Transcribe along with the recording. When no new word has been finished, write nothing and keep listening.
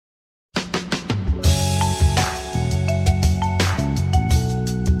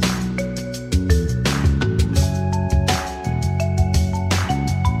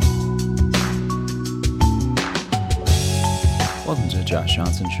Josh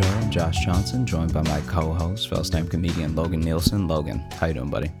Johnson Show. I'm Josh Johnson, joined by my co-host, fellow comedian Logan Nielsen. Logan, how you doing,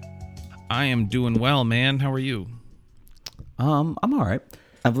 buddy? I am doing well, man. How are you? I'm all right.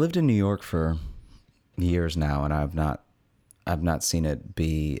 I've lived in New York for years now, and I've not seen it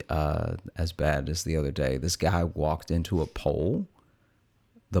be as bad as the other day. This guy walked into a pole,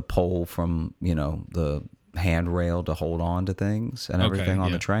 the pole from, the handrail to hold on to things and everything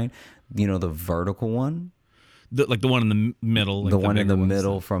on the train. The vertical one. The one in the middle. The one in the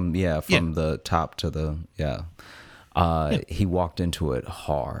middle from the top to the, he walked into it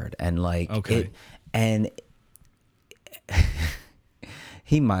hard and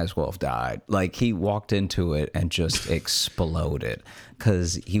he might as well have died. Like, he walked into it and just exploded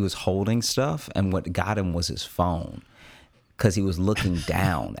because he was holding stuff, and what got him was his phone, because he was looking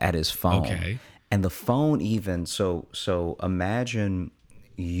down at his phone. Okay. And the phone even, so imagine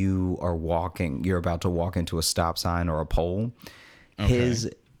you're about to walk into a stop sign or a pole. Okay.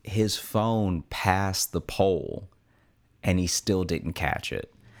 His phone passed the pole and he still didn't catch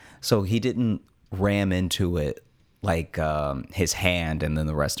it. So he didn't ram into it like his hand and then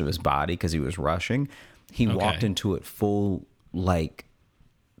the rest of his body because he was rushing. He walked into it full, like,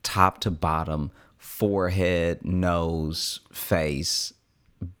 top to bottom, forehead, nose, face,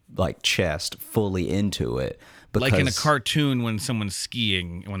 like chest, fully into it. Like in a cartoon when someone's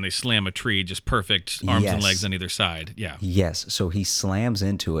skiing, when they slam a tree, just perfect arms and legs on either side. Yeah. Yes. So he slams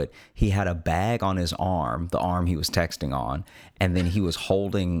into it. He had a bag on his arm, the arm he was texting on, and then he was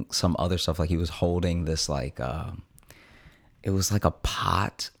holding some other stuff. Like, he was holding this, like, it was like a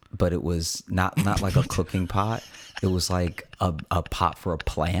pot, but it was not like a cooking pot. It was like a pot for a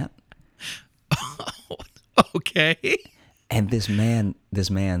plant. Okay. And this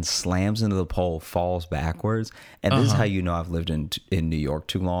man slams into the pole, falls backwards. And this is how you know I've lived in New York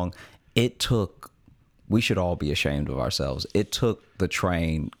too long. We should all be ashamed of ourselves. It took the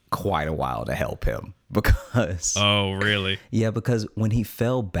train quite a while to help him because... Oh, really? Yeah, because when he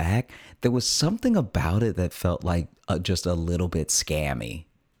fell back, there was something about it that felt like just a little bit scammy.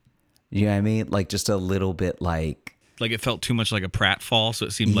 You know what I mean? Like, just a little bit like... Like, it felt too much like a pratfall, so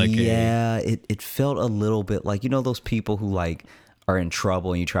it seemed like it felt a little bit like, those people who, like, are in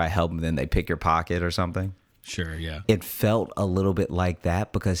trouble and you try to help them, then they pick your pocket or something. Sure, yeah. It felt a little bit like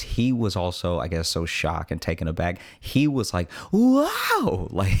that because he was also, I guess, so shocked and taken aback. He was like, wow!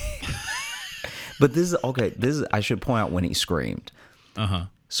 Like, but this is, I should point out when he screamed.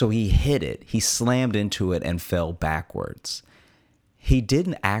 So he hit it. He slammed into it and fell backwards. He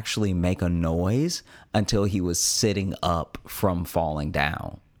didn't actually make a noise until he was sitting up from falling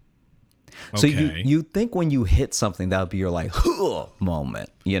down. So you think when you hit something, that would be your, like, moment,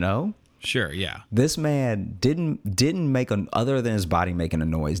 Sure, yeah. This man didn't make other than his body making a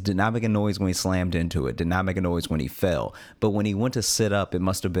noise, did not make a noise when he slammed into it, did not make a noise when he fell. But when he went to sit up, it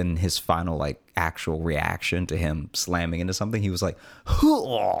must have been his final, like, actual reaction to him slamming into something. He was like,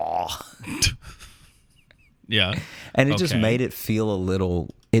 yeah. And it just made it feel a little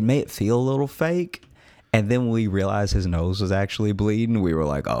fake. And then when we realized his nose was actually bleeding, we were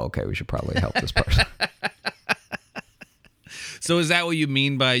like, oh, okay, we should probably help this person. So is that what you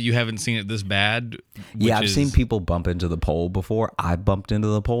mean by you haven't seen it this bad? Yeah, I've seen people bump into the pole before. I bumped into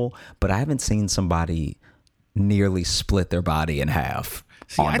the pole, but I haven't seen somebody nearly split their body in half.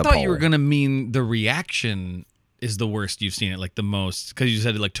 See, I thought you were going to mean the reaction is the worst you've seen it, like the most, because you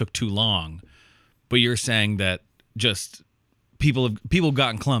said it, like, took too long. But you're saying that just people have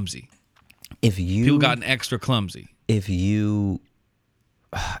gotten clumsy. People gotten extra clumsy. If you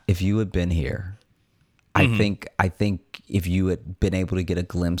had been here, I think if you had been able to get a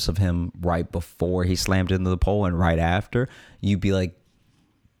glimpse of him right before he slammed into the pole and right after, you'd be like,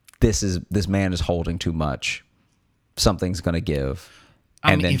 this man is holding too much. Something's gonna give.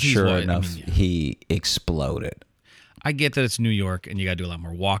 And then sure enough, he exploded. I get that it's New York and you got to do a lot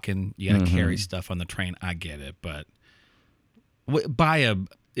more walking. You got to carry stuff on the train. I get it. But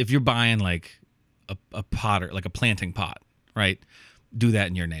if you're buying like a pot or like a planting pot, right? Do that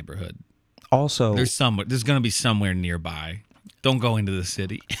in your neighborhood. Also, there's going to be somewhere nearby. Don't go into the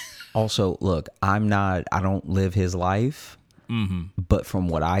city. Also, look, I don't live his life. But from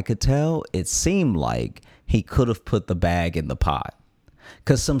what I could tell, it seemed like he could have put the bag in the pot.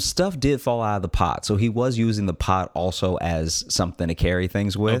 Because some stuff did fall out of the pot. So he was using the pot also as something to carry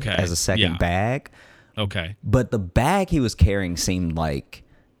things with, as a second bag. Okay. But the bag he was carrying seemed like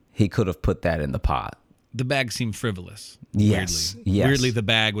he could have put that in the pot. The bag seemed frivolous. Yes. Weirdly. Yes. Weirdly, the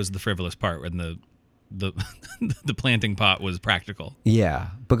bag was the frivolous part, and the planting pot was practical. Yeah,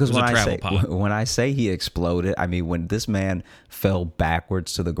 because when I say he exploded, I mean when this man fell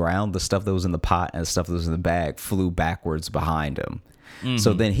backwards to the ground, the stuff that was in the pot and the stuff that was in the bag flew backwards behind him.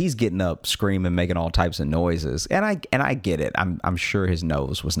 So then he's getting up, screaming, making all types of noises, and I get it. I'm sure his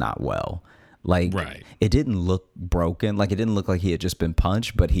nose was not well. Like, Right. it didn't look broken. Like, it didn't look like he had just been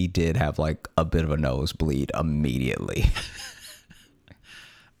punched, but he did have like a bit of a nosebleed immediately.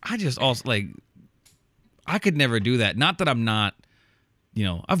 I just also like, I could never do that. Not that I'm not,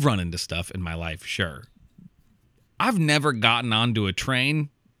 I've run into stuff in my life, sure. I've never gotten onto a train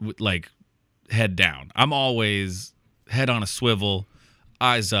with like head down. I'm always head on a swivel,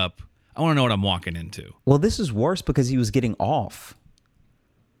 eyes up. I want to know what I'm walking into. Well, this is worse because he was getting off.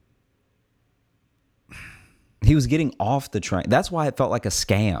 He was getting off the train. That's why it felt like a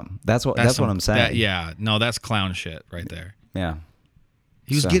scam. That's what I'm saying. No, that's clown shit right there. Yeah.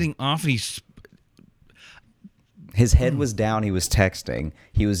 He was getting off, and his head was down. He was texting.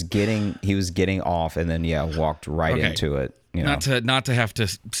 He was getting off, and then walked right into it. Not to have to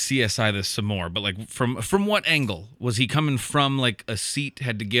CSI this some more, but like from what angle was he coming from? Like a seat,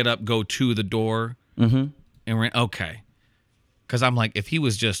 had to get up, go to the door, and ran. Okay, because I'm like, if he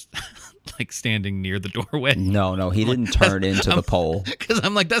was just like standing near the doorway, no, he didn't turn into the pole. Because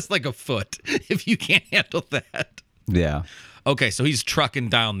I'm like, that's like a foot. If you can't handle that, yeah. Okay, so he's trucking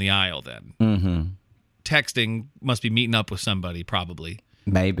down the aisle then. Texting, must be meeting up with somebody probably,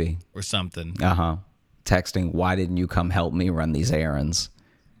 maybe, or something. Texting, why didn't you come help me run these errands?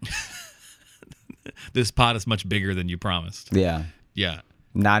 This pot is much bigger than you promised. Yeah.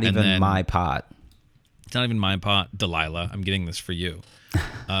 Not even my pot. It's not even my pot. Delilah, I'm getting this for you.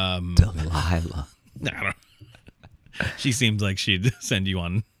 Delilah. I don't. She seems like she'd send you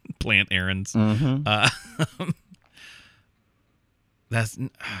on plant errands. That's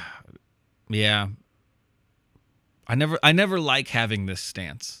yeah. I never like having this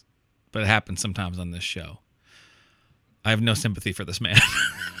stance, but it happens sometimes on this show. I have no sympathy for this man.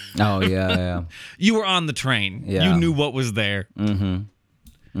 Oh yeah. You were on the train. Yeah. You knew what was there.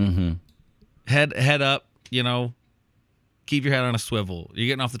 Head up. Keep your head on a swivel. You're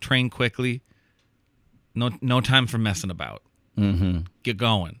getting off the train quickly. No time for messing about. Get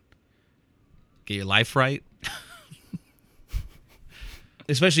going. Get your life right.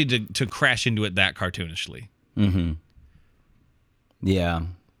 Especially to crash into it that cartoonishly. Yeah.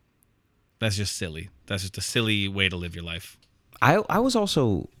 That's just silly. That's just a silly way to live your life. I was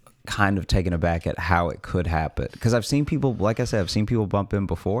also kind of taken aback at how it could happen, because I've seen people, like I said, I've seen people bump in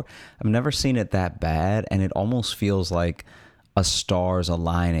before. I've never seen it that bad, and it almost feels like a stars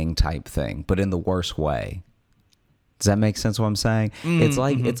aligning type thing, but in the worst way. Does that make sense what I'm saying? It's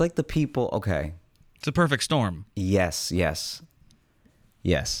like the people, okay. It's a perfect storm. Yes.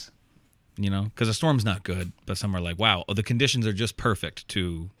 Because a storm's not good, but some are like, wow, the conditions are just perfect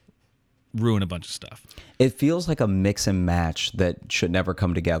to ruin a bunch of stuff. It feels like a mix and match that should never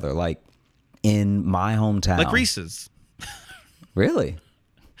come together. Like in my hometown. Like Reese's. Really?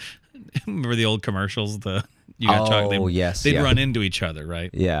 Remember the old commercials? You got chocolate. Yes. They'd run into each other, right?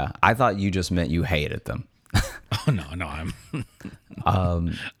 Yeah. I thought you just meant you hated them. Oh, no, I'm...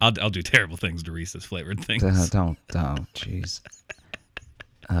 I'll do terrible things to Reese's flavored things. Don't, jeez.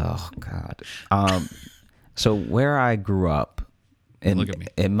 Oh God. So where I grew up in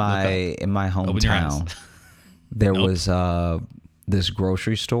my hometown, there was this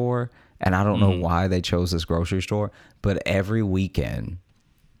grocery store, and I don't know why they chose this grocery store, but every weekend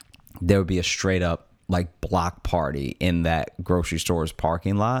there would be a straight up like block party in that grocery store's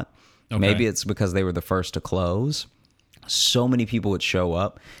parking lot. Okay. Maybe it's because they were the first to close. So many people would show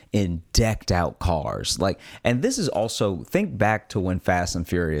up in decked out cars. And this is also, think back to when Fast and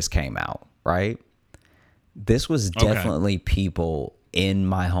Furious came out, right? This was definitely people in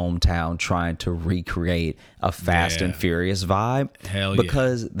my hometown trying to recreate a Fast and Furious vibe. Hell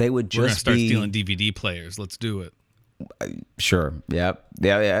because they would just We're gonna start stealing DVD players. Let's do it. Sure. Yep.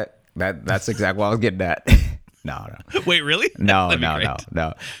 Yeah. That's exactly what I was getting at. No. Wait, really? No.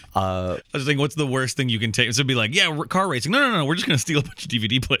 I was thinking, what's the worst thing you can take? So it'd be like, car racing. No. We're just gonna steal a bunch of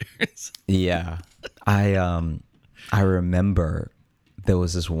DVD players. Yeah, I remember there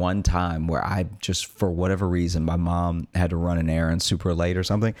was this one time where I just, for whatever reason, my mom had to run an errand super late or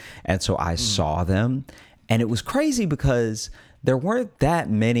something, and so I saw them, and it was crazy because there weren't that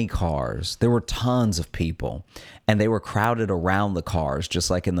many cars. There were tons of people, and they were crowded around the cars,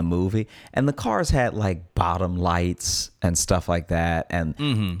 just like in the movie. And the cars had like bottom lights and stuff like that. And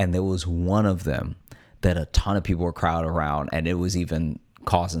there was one of them that a ton of people were crowded around, and it was even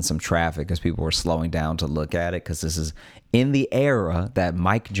causing some traffic because people were slowing down to look at it, because this is in the era, that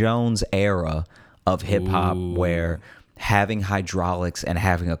Mike Jones era of hip hop, where having hydraulics and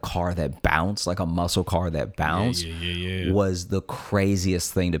having a car that bounced, like a muscle car that bounced, was the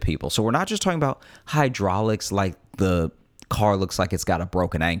craziest thing to people. So we're not just talking about hydraulics like the car looks like it's got a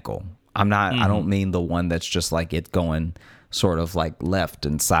broken ankle. I don't mean the one that's just like it going sort of like left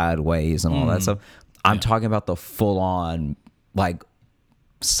and sideways and all that stuff. I'm talking about the full on like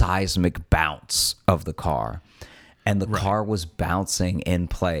seismic bounce of the car. And the car was bouncing in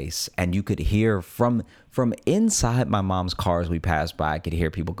place, and you could hear from inside my mom's car as we passed by, I could hear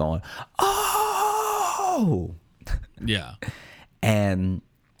people going, "Oh!" Yeah. And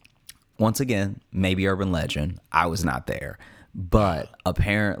once again, maybe urban legend. I was not there, but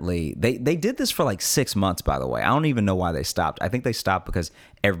apparently they did this for like 6 months. By the way, I don't even know why they stopped. I think they stopped because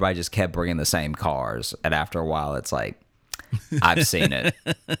everybody just kept bringing the same cars, and after a while, it's like, I've seen it.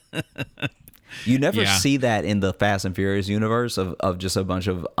 You never see that in the Fast and Furious universe of just a bunch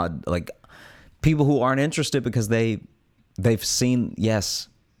of like people who aren't interested because they've seen. Yes,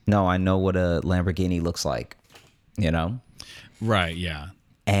 no, I know what a Lamborghini looks like, you know. Right. Yeah.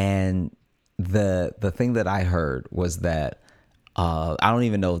 And the thing that I heard was that I don't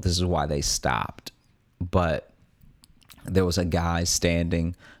even know if this is why they stopped, but there was a guy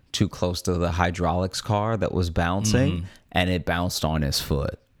standing too close to the hydraulics car that was bouncing, and it bounced on his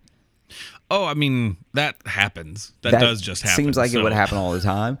foot. Oh, I mean, that happens. That does just happen. Seems like it would happen all the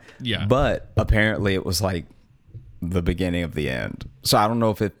time. Yeah. But apparently it was like the beginning of the end. So I don't know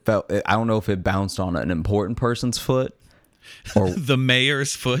if it bounced on an important person's foot or the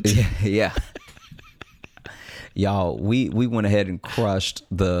mayor's foot. Yeah. Y'all, we went ahead and crushed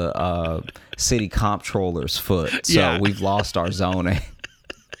the city comptroller's foot. So we've lost our zoning.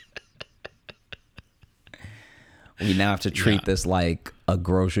 We now have to treat this like a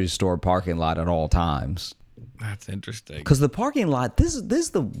grocery store parking lot at all times. That's interesting. Because the parking lot, this is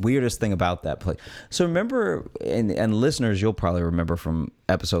the weirdest thing about that place. So remember, and listeners, you'll probably remember from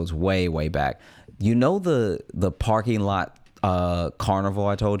episodes way, way back. You know the parking lot carnival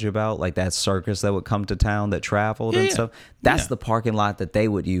I told you about? Like that circus that would come to town that traveled and stuff? That's the parking lot that they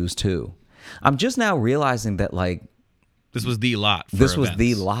would use too. I'm just now realizing that like... This was the lot for This events. was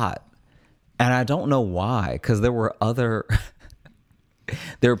the lot. And I don't know why, because there were other,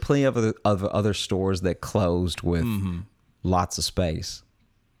 there were plenty of other stores that closed with lots of space.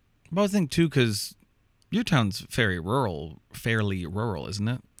 But I think too, because your town's fairly rural, isn't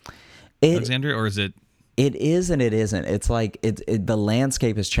it, Alexandria, or is it? It is and it isn't. It's like the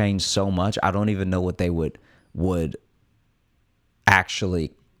landscape has changed so much. I don't even know what they would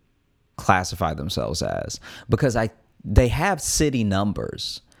actually classify themselves as, because they have city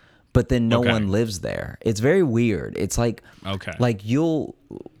numbers. But then no one lives there. It's very weird. It's like, like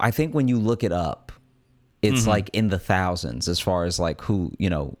I think when you look it up, it's like in the thousands as far as like who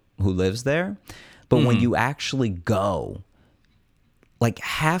lives there. But when you actually go, like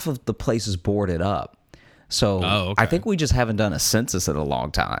half of the place is boarded up. So I think we just haven't done a census in a long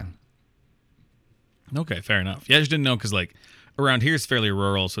time. Okay, fair enough. Yeah, I just didn't know because like around here it's fairly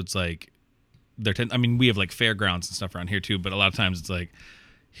rural. So it's like, we have like fairgrounds and stuff around here too. But a lot of times it's like,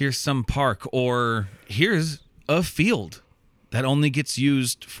 here's some park, or here's a field that only gets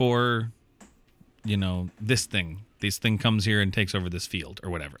used for, this thing. This thing comes here and takes over this field or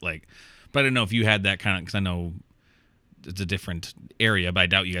whatever. Like, but I don't know if you had that kind of, because I know it's a different area, but I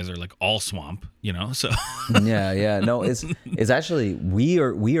doubt you guys are like all swamp, so. Yeah. No, it's actually, we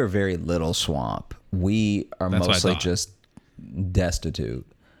are very little swamp. We are mostly just destitute.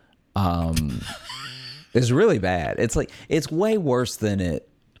 It's really bad. It's like, it's way worse than it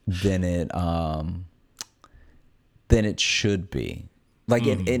should be. Like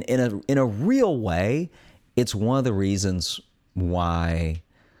in a real way, it's one of the reasons why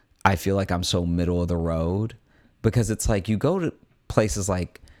I feel like I'm so middle of the road, because it's like you go to places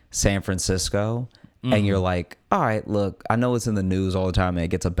like San Francisco and you're like, all right, look, I know it's in the news all the time and it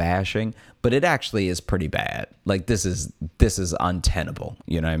gets a bashing, but it actually is pretty bad. Like this is untenable.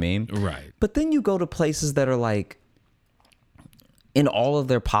 You know what I mean? Right. But then you go to places that are like, in all of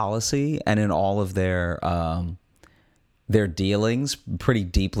their policy and in all of their dealings, pretty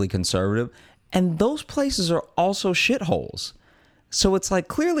deeply conservative. And those places are also shitholes. So it's like,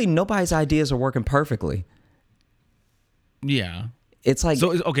 clearly nobody's ideas are working perfectly. Yeah. It's like...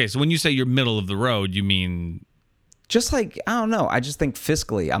 So when you say you're middle of the road, you mean... Just like, I don't know. I just think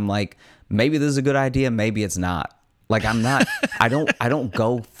fiscally, I'm like, maybe this is a good idea, maybe it's not. Like I'm not, I don't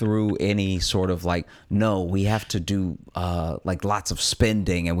go through any sort of like, no, we have to do like lots of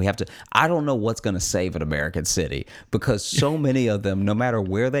spending and I don't know what's going to save an American city, because so many of them, no matter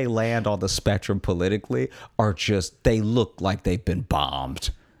where they land on the spectrum politically, are just, they look like they've been bombed.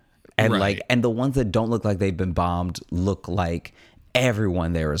 And and the ones that don't look like they've been bombed look like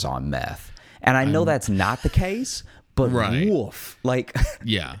everyone there is on meth. And I know that's not the case, but woof, like,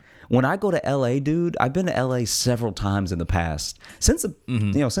 yeah. When I go to LA, dude, I've been to LA several times in the past. Since the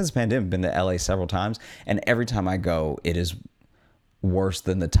since the pandemic, I've been to LA several times, and every time I go, it is worse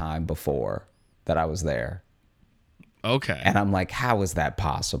than the time before that I was there. Okay. And I'm like, how is that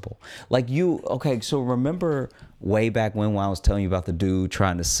possible? Like so remember way back when I was telling you about the dude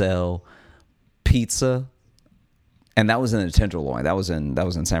trying to sell pizza, and that was in the Tenderloin. That was in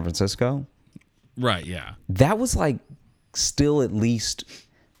San Francisco. Right, yeah. That was like still at least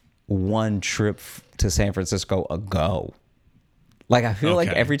one trip to San Francisco ago. Like I feel like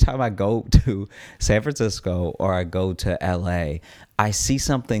every time I go to San Francisco or I go to LA, I see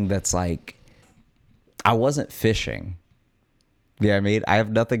something that's like, I wasn't fishing. You know what I mean? I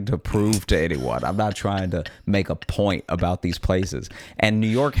have nothing to prove to anyone. I'm not trying to make a point about these places. And New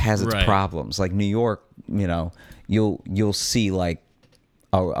York has its problems. Like New York, you'll see like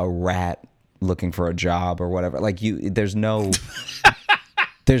a rat looking for a job or whatever. Like there's no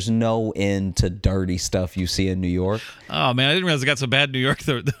end to dirty stuff you see in New York. Oh man, I didn't realize it got so bad in New York.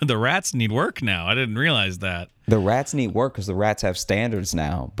 The rats need work now. I didn't realize that. The rats need work because the rats have standards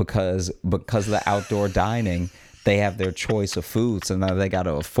now because of the outdoor dining. They have their choice of foods, and now they got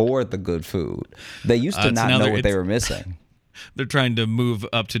to afford the good food. They used to not know what they were missing. They're trying to move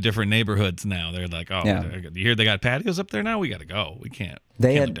up to different neighborhoods now. They're like, oh, you hear they got patios up there now? We got to go. We can't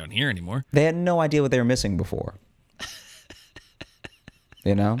live down here anymore. They had no idea what they were missing before.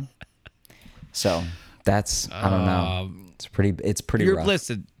 So that's, I don't know. It's pretty rough.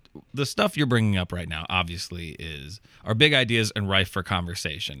 Listen, the stuff you're bringing up right now, obviously, are big ideas and rife for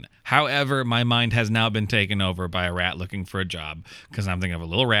conversation. However, my mind has now been taken over by a rat looking for a job because I'm thinking of a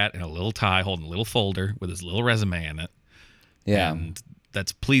little rat in a little tie holding a little folder with his little resume in it. Yeah. And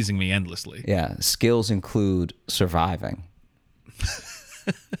that's pleasing me endlessly. Yeah. Skills include surviving.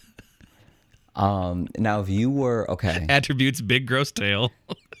 Now, if you were, Attributes, big gross tail.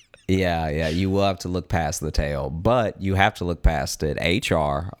 Yeah. You will have to look past the tail, but you have to look past it.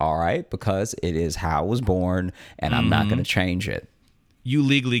 HR, all right? Because it is how I was born, and I'm not going to change it. You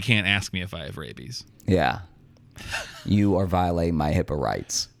legally can't ask me if I have rabies. Yeah. You are violating my HIPAA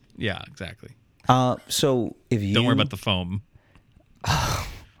rights. Yeah, exactly. So if you... Don't worry about the foam. What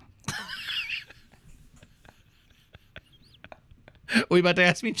are you about to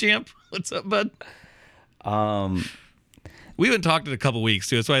ask me, champ? What's up, bud? We haven't talked in a couple weeks,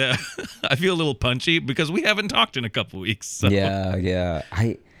 too. That's why I feel a little punchy because we haven't talked in a couple weeks. So. Yeah.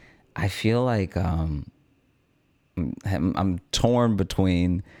 I feel like I'm torn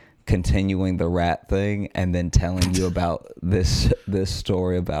between continuing the rat thing and then telling you about this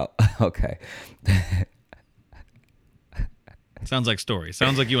story about Sounds like story.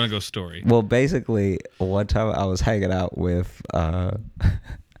 Sounds like you want to go story. Well, basically, one time I was hanging out with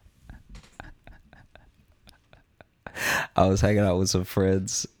some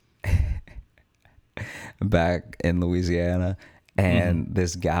friends back in Louisiana, and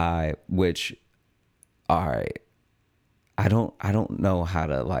this guy, which, all right, I don't know how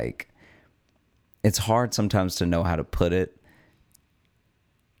to, like, it's hard sometimes to know how to put it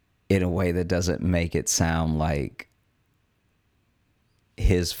in a way that doesn't make it sound like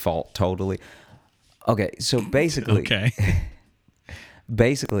his fault totally. Okay, so basically,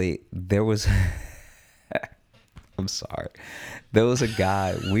 there was I'm sorry. There was a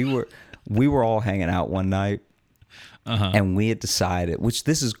guy, we were all hanging out one night, and we had decided, which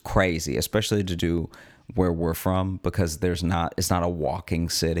this is crazy, especially to do where we're from, because it's not a walking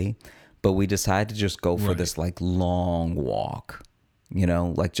city, but we decided to just go for this like long walk.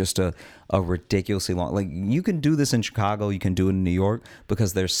 Like just a ridiculously long, like you can do this in Chicago, you can do it in New York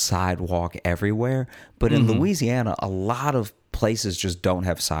because there's sidewalk everywhere. But in Louisiana, a lot of places just don't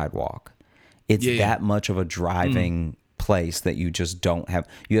have sidewalk. It's that much of a driving place that you just don't have.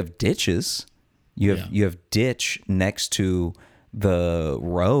 You have ditches, you have ditch next to the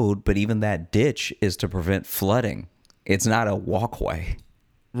road, but even that ditch is to prevent flooding. It's not a walkway.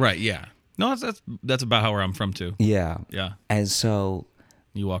 Right. Yeah. No, that's about where I'm from too. Yeah. Yeah. And so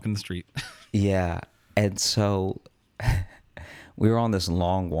you walk in the street. Yeah. And so we were on this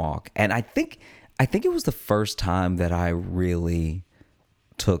long walk, and I think it was the first time that I really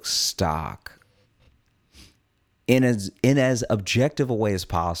took stock in as objective a way as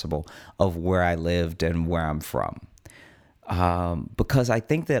possible of where I lived and where I'm from. Because I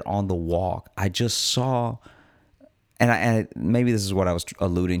think that on the walk, I just saw, and maybe this is what I was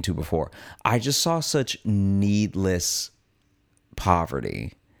alluding to before, I just saw such needless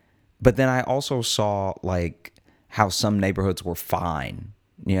poverty. But then I also saw like how some neighborhoods were fine.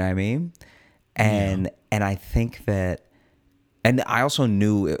 You know what I mean? And I think that, and I also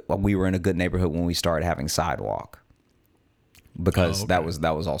knew we were in a good neighborhood when we started having sidewalk. because Oh, that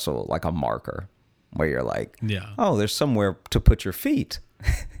okay. was also like a marker where you're like, Yeah. oh, there's somewhere to put your feet.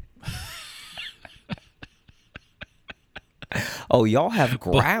 Oh, y'all have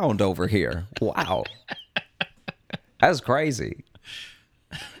ground over here. Wow. That's crazy.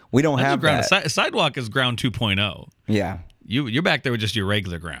 We don't That's have ground. that. Sidewalk is ground 2.0. Yeah. You're back there with just your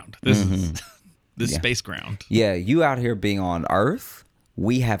regular ground. This is this Yeah. space ground. Yeah, you out here being on Earth,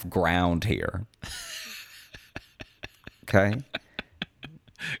 we have ground here. Okay?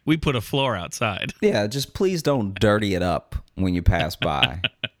 We put a floor outside. Yeah, just please don't dirty it up when you pass by.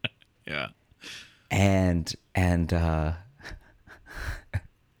 Yeah. And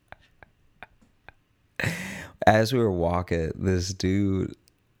as we were walking, this dude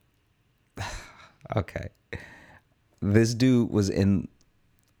okay. This dude was in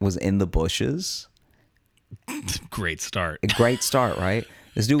the bushes. Great start. A great start, right?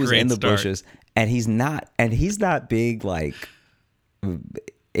 This dude was Great in the start. bushes, and he's not big like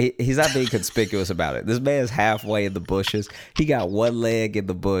he's not being conspicuous about it. This man's halfway in the bushes. He got one leg in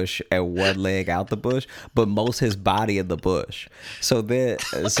the bush and one leg out the bush, but most his body in the bush. So then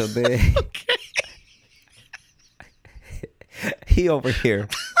Okay. he over here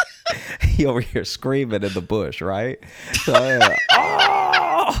screaming in the bush, right? So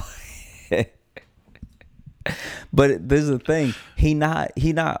oh! But there's the thing, he not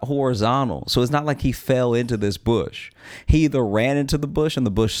horizontal, so it's not like he fell into this bush. He either ran into the bush and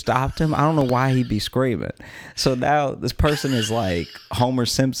the bush stopped him. I don't know why he'd be screaming. So now this person is like Homer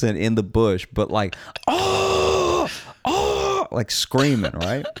Simpson in the bush, but like like screaming,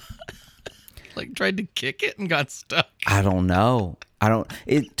 right? Like tried to kick it and got stuck. I don't know.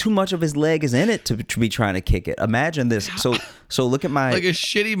 Too much of his leg is in it to be trying to kick it. Imagine this. So look at my Like a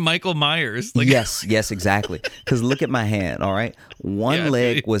shitty Michael Myers. Like, yes, exactly. Because look at my hand. All right, one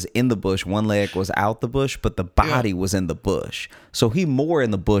leg was in the bush, one leg was out the bush, but the body was in the bush. So he more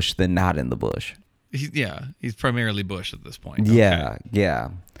in the bush than not in the bush. He's primarily bush at this point. Yeah.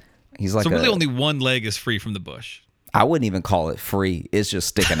 He's like So really only one leg is free from the bush. I wouldn't even call it free. It's just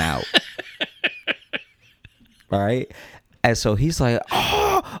sticking out. All right. And so he's like,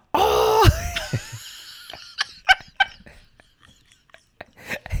 oh.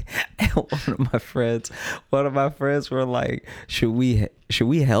 And one of my friends were like, should we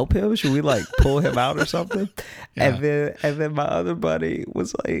help him? Should we like pull him out or something? Yeah. And then my other buddy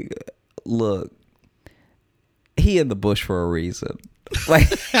was like, look, he in the bush for a reason. Like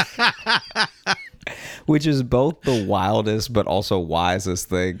which is both the wildest but also wisest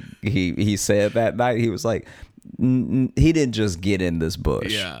thing he said that night. He was like, he didn't just get in this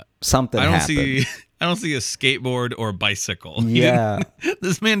bush. Yeah. Something happened. I don't see a skateboard or bicycle. Yeah.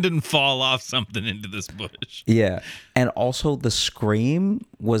 This man didn't fall off something into this bush. Yeah. And also the scream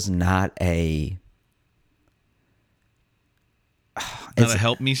was not a Not a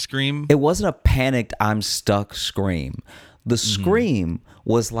help me scream. it wasn't a panicked I'm stuck scream. The scream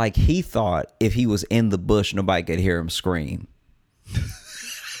was like he thought if he was in the bush nobody could hear him scream.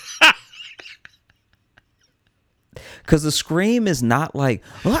 Because the scream is not like,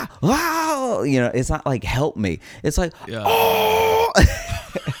 it's not like help me. It's like, oh.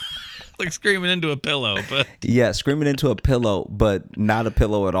 Like screaming into a pillow, but Yeah, screaming into a pillow, but not a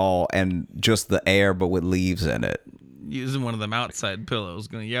pillow at all, and just the air, but with leaves in it. using one of them outside pillows,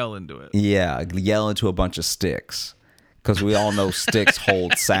 gonna yell into it. Yeah, yell into a bunch of sticks. Because we all know sticks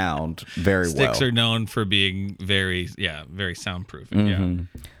hold sound very well. Sticks are known for being very soundproof. Yeah.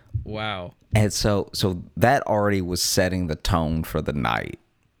 Wow. And so that already was setting the tone for the night.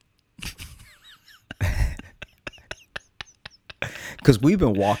 Because we've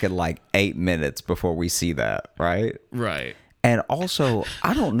been walking like 8 minutes before we see that, right? Right. And also,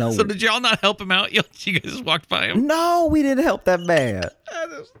 I don't know. So did y'all not help him out? You guys just walked by him? No, we didn't help that man. I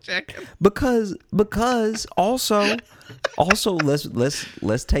was checking. Because also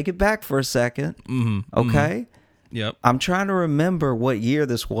let's take it back for a second. Okay? Yep. I'm trying to remember what year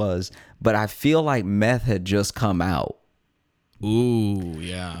this was, but I feel like meth had just come out. Ooh,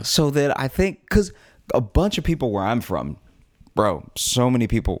 yeah. So that I think, because a bunch of people where I'm from, bro, so many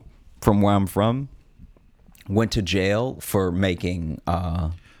people from where I'm from went to jail for making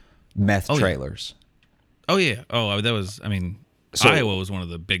meth trailers. Oh, yeah. Oh, that was, I mean, Iowa was one of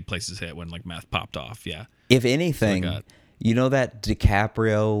the big places hit when like meth popped off. Yeah. If anything, you know that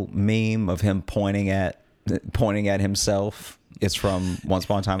DiCaprio meme of him pointing at himself? It's from Once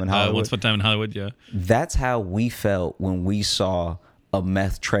Upon a Time in Hollywood. Once Upon a Time in Hollywood, yeah. That's how we felt when we saw a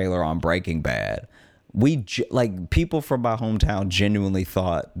meth trailer on Breaking Bad. We like people from my hometown genuinely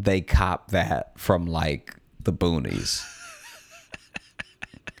thought they copped that from like the boonies.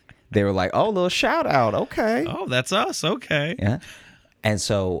 they were like, oh, little shout out. Okay. Oh, that's us. Okay. Yeah. And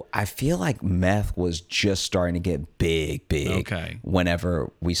so I feel like meth was just starting to get big Okay.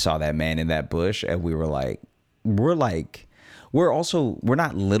 whenever we saw that man in that bush. And we were like, we're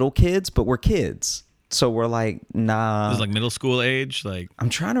not little kids, but we're kids. So we're like, nah. It was like middle school age. Like, I'm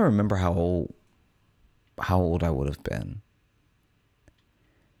trying to remember how old I would have been.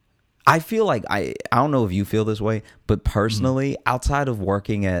 I feel like I don't know if you feel this way, but personally, outside of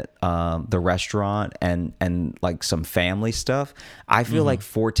working at the restaurant and like some family stuff, I feel like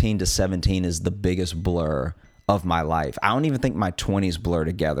 14 to 17 is the biggest blur of my life. I don't even think my 20s blur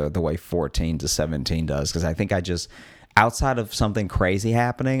together the way 14 to 17 does, because I think I just, outside of something crazy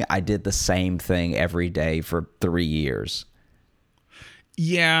happening, I did the same thing every day for 3 years.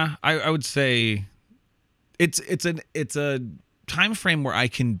 yeah, I would say it's a time frame where I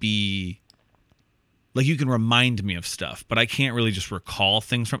can be like, you can remind me of stuff, but I can't really just recall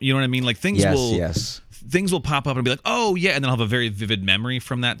things from, you know what I mean? Like things will pop up and be like, oh yeah, and then I'll have a very vivid memory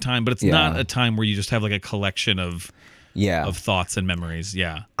from that time, but it's not a time where you just have like a collection of thoughts and memories.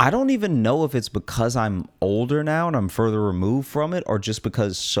 Yeah. I don't even know if it's because I'm older now and I'm further removed from it, or just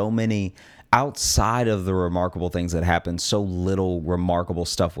because so many, outside of the remarkable things that happened, so little remarkable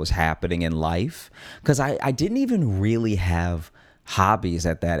stuff was happening in life. Because I didn't even really have hobbies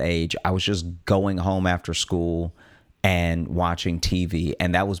at that age. I was just going home after school and watching TV,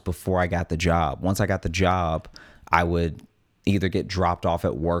 and that was before I got the job. Once I got the job, I would either get dropped off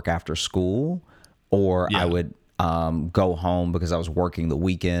at work after school, or I would go home because I was working the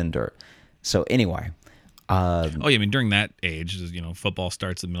weekend. Or so anyway. I mean, during that age, you know, football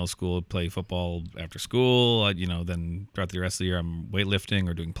starts in middle school, play football after school, you know, then throughout the rest of the year, I'm weightlifting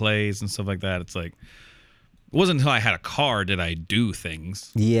or doing plays and stuff like that. It's like, it wasn't until I had a car did I do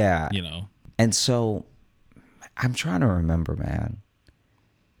things. Yeah. You know? And so I'm trying to remember, man.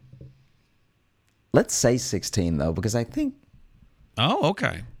 Let's say 16, though, because I think. Oh,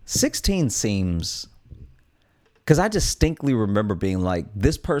 okay. 16 seems. Because I distinctly remember being like,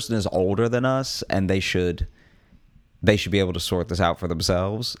 this person is older than us and they should be able to sort this out for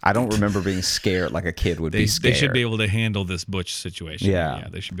themselves. I don't remember being scared like a kid would be scared. They should be able to handle this butch situation. Yeah,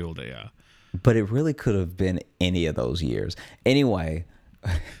 they should be able to, yeah. But it really could have been any of those years. Anyway,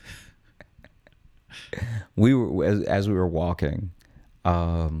 we were, as we were walking,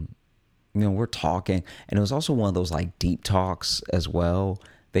 you know, we're talking, and it was also one of those like deep talks as well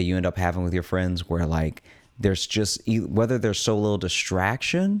that you end up having with your friends, where like there's just, whether there's so little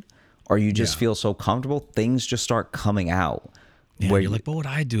distraction or you just feel so comfortable, things just start coming out. Yeah, where you're like, what would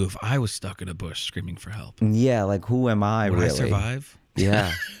I do if I was stuck in a bush screaming for help? Yeah, like, who am I would really? I survive?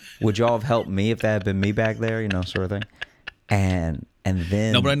 Yeah. Would y'all have helped me if that had been me back there, you know, sort of thing? And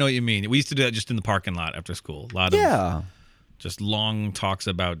then... No, but I know what you mean. We used to do that just in the parking lot after school. A lot of just long talks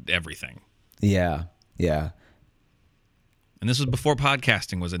about everything. Yeah, yeah. And this was before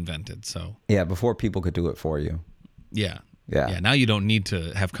podcasting was invented, so... Yeah, before people could do it for you. Yeah. Yeah. Yeah, now you don't need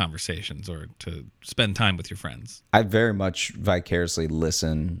to have conversations or to spend time with your friends. I very much vicariously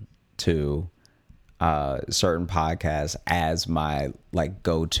listen to certain podcasts as my like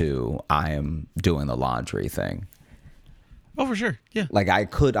go-to I am doing the laundry thing. Oh, for sure. Yeah. Like I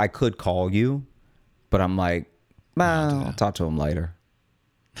could call you, but I'm like, I'll talk to him later.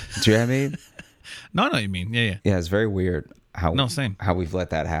 Do you know what I mean? No, I know what you mean. Yeah, yeah. Yeah, it's very weird same. how we've let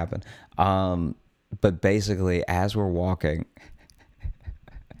that happen. But basically, as we're walking,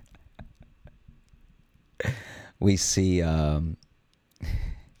 we see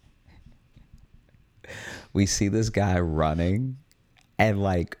this guy running, and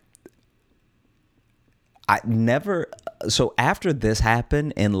like so after this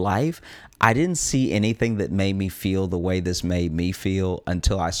happened in life, I didn't see anything that made me feel the way this made me feel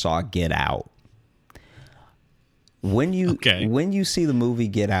until I saw Get Out. When you see the movie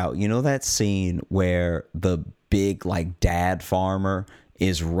Get Out, you know that scene where the big like dad farmer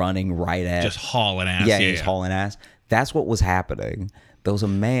is running right at, just hauling ass. Yeah, he's hauling ass. That's what was happening. There was a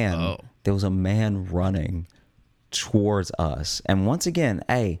man running towards us. And once again,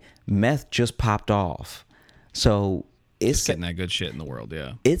 meth just popped off. So it's getting that good shit in the world,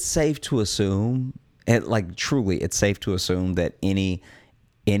 yeah. It's safe to assume, it's safe to assume that any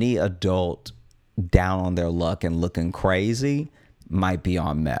adult down on their luck and looking crazy might be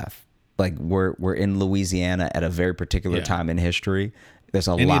on meth. Like we're in Louisiana at a very particular time in history. There's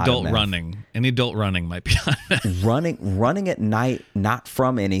a lot of meth. Any adult running might be on meth. running at night, not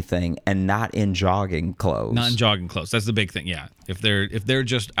from anything, and not in jogging clothes. Not in jogging clothes. That's the big thing. Yeah. If they're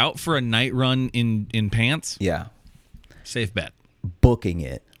just out for a night run in pants. Yeah. Safe bet. Booking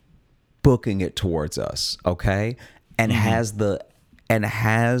it towards us. Okay. And has the and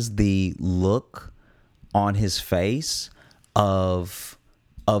has the look on his face of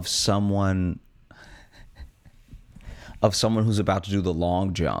someone who's about to do the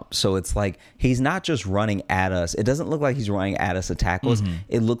long jump. So it's like he's not just running at us. It doesn't look like he's running at us to tackle us.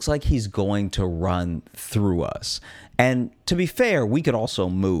 It looks like he's going to run through us. And to be fair, we could also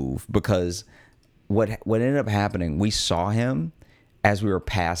move, because what ended up happening, we saw him as we were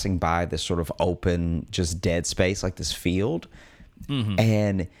passing by this sort of open, just dead space, like this field.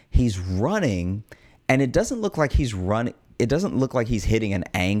 And he's running, and it doesn't look like he's running. It doesn't look like he's hitting an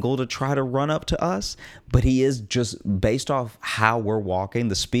angle to try to run up to us, but he is, just based off how we're walking,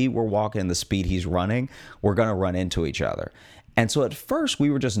 the speed we're walking, the speed he's running, we're going to run into each other. And so at first we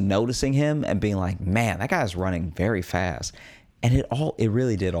were just noticing him and being like, man, that guy's running very fast. And it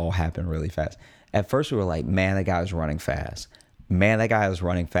really did all happen really fast. At first we were like, man, that guy's running fast. Man, that guy is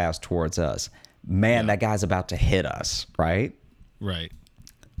running fast towards us. Man, that guy's about to hit us, right? Right.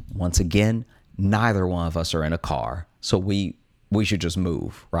 Once again, neither one of us are in a car, so we should just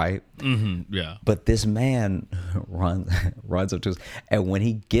move, right? Yeah. But this man runs up to us, and when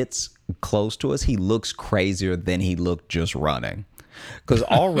he gets close to us, he looks crazier than he looked just running. Because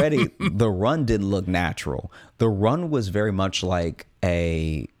already the run didn't look natural. The run was very much like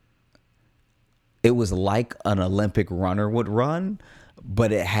it was like an Olympic runner would run,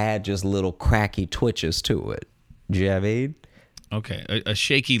 but it had just little cracky twitches to it. Do you know what I mean? Okay, a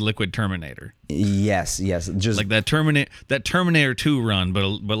shaky liquid Terminator. Yes, just like that Terminator 2 run,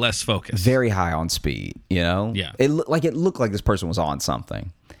 but less focused. Very high on speed, you know? Yeah. It looked like this person was on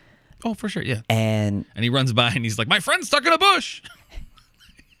something. Oh, for sure, yeah. And he runs by and he's like, my friend's stuck in a bush.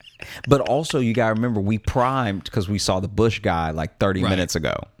 But also you got to remember, we primed because we saw the bush guy like 30 minutes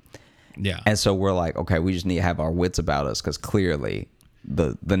ago. Yeah. And so we're like, okay, we just need to have our wits about us, because clearly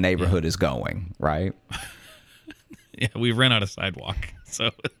the neighborhood is going, right? Yeah, we've ran out of sidewalk. So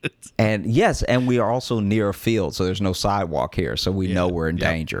and yes, and we are also near a field, so there's no sidewalk here, so we know we're in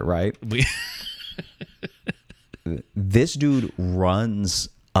danger, right? This dude runs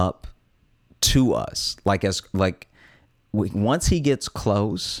up to us once he gets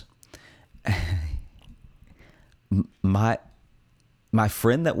close. My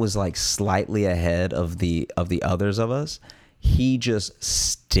friend that was like slightly ahead of the others of us, he just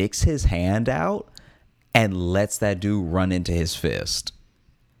sticks his hand out and lets that dude run into his fist.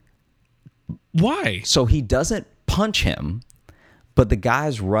 Why? So he doesn't punch him, but the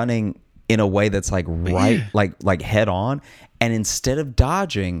guy's running in a way that's like like head on, and instead of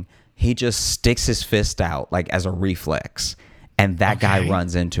dodging, he just sticks his fist out like as a reflex, and that guy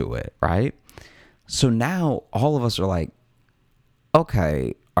runs into it, right? So now all of us are like,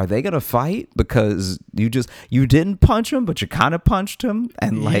 okay, are they gonna fight? Because you didn't punch him, but you kind of punched him,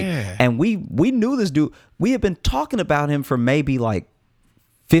 and and we knew this dude. We had been talking about him for maybe like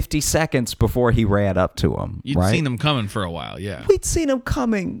 50 seconds before he ran up to him. You'd seen him coming for a while, yeah. We'd seen him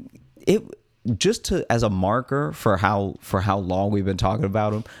coming. It just as a marker for how long we've been talking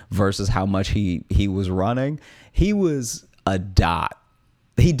about him versus how much he was running. He was a dot.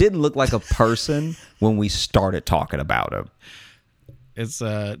 He didn't look like a person when we started talking about him. It's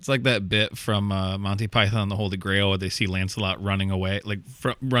like that bit from Monty Python and the Holy Grail where they see Lancelot running away, like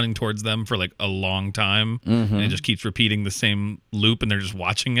running towards them for like a long time, and it just keeps repeating the same loop, and they're just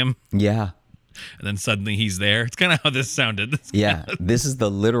watching him. Yeah. And then suddenly he's there. It's kind of how this sounded. Yeah, this is the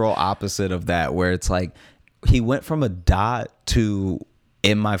literal opposite of that, where it's like he went from a dot to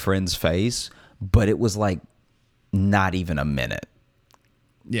in my friend's face, but it was like not even a minute.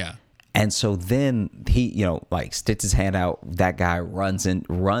 Yeah. And so then he, like sticks his hand out. That guy runs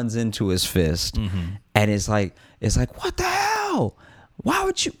into his fist, and it's like, what the hell? Why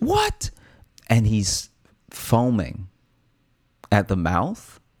would you? What? And he's foaming at the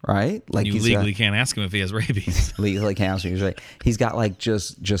mouth, right? Like you legally can't ask him if he has rabies. Legally can't ask him. He's got like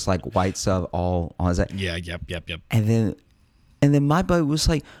just like white stuff all on his head. Yeah. Yep. And then my buddy was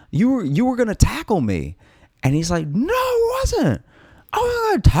like, you were gonna tackle me, and he's like, no, I wasn't. I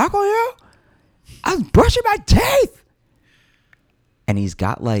wasn't gonna tackle you. I was brushing my teeth. And he's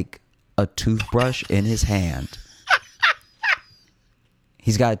got like a toothbrush in his hand.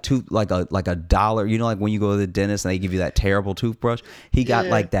 He's got a like a dollar. You know, like when you go to the dentist and they give you that terrible toothbrush. He got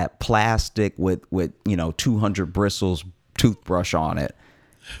like that plastic with 200 bristles toothbrush on it.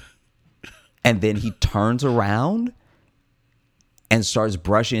 And then he turns around and starts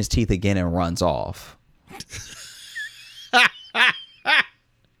brushing his teeth again and runs off.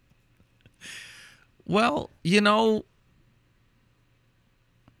 Well,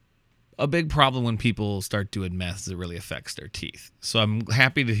 a big problem when people start doing meth is it really affects their teeth. So I'm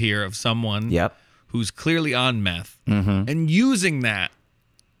happy to hear of someone who's clearly on meth and using that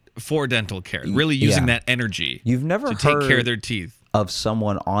for dental care, really using that energy You've never to take heard care of their teeth. of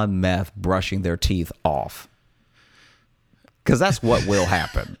someone on meth brushing their teeth off. Because that's what will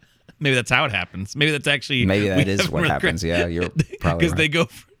happen. Maybe that's how it happens. Maybe that's actually Maybe that is what happens. Yeah, you're probably because right.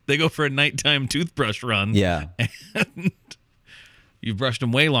 they go for a nighttime toothbrush run. Yeah. And you've brushed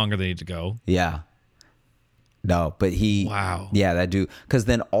them way longer than they need to go. Yeah. No, but Wow. Yeah, that dude. Because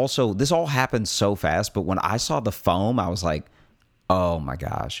then also, this all happened so fast, but when I saw the foam, I was like, oh my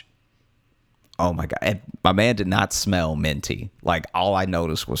gosh. Oh my God. And my man did not smell minty. Like, all I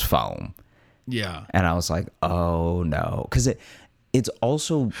noticed was foam. Yeah. And I was like, oh no. Because it's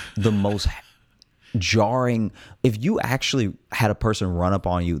also the most jarring. If you actually had a person run up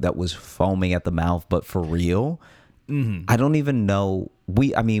on you that was foaming at the mouth, but for real, I don't even know.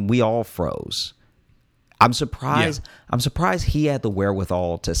 We all froze. I'm surprised. Yeah. I'm surprised he had the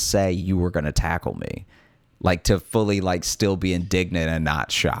wherewithal to say you were going to tackle me, like to fully like still be indignant and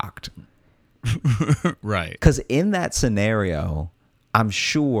not shocked. Right. Because in that scenario, I'm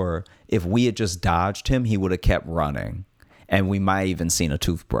sure if we had just dodged him, he would have kept running, and we might even seen a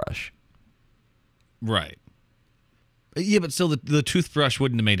toothbrush. Right. Yeah, but still, the toothbrush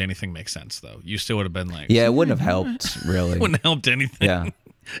wouldn't have made anything make sense, though. You still would have been like, yeah, it wouldn't have helped really. It wouldn't have helped anything. Yeah.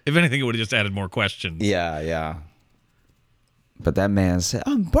 If anything, it would have just added more questions. Yeah. But that man said,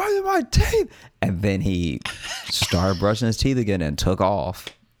 I'm brushing my teeth. And then he started brushing his teeth again and took off.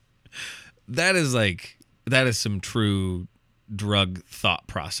 That is some true drug thought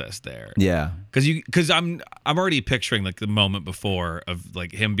process there. Yeah. Because I'm already picturing like the moment before of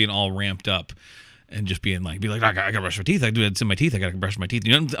like him being all ramped up and just being like, I gotta brush my teeth. I do it's in my teeth. I gotta brush my teeth.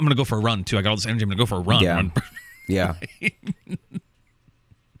 You know, I'm gonna go for a run too. I got all this energy. I'm gonna go for a run. Yeah. Yeah.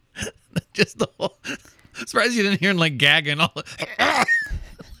 Just the whole. Surprised you didn't hear him like gagging all.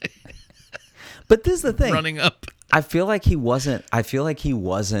 But this is the thing. Running up. I feel like he wasn't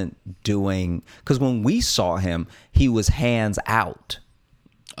doing, because when we saw him, he was hands out.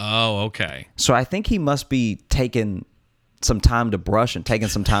 Oh, okay. So I think he must be taking some time to brush and taking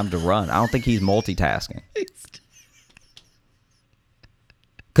some time to run. I don't think he's multitasking.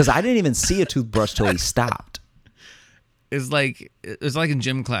 Because I didn't even see a toothbrush till he stopped. It's like in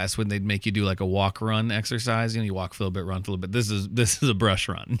gym class when they'd make you do like a walk run exercise. You know, you walk for a little bit, run for a little bit. This is a brush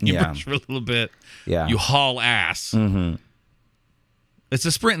run. You brush for a little bit. Yeah. You haul ass. Mm-hmm. It's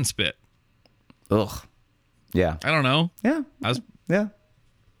a sprint and spit. Ugh. Yeah. I don't know. Yeah. Yeah.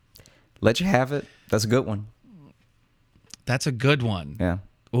 Let you have it. That's a good one. That's a good one. Yeah.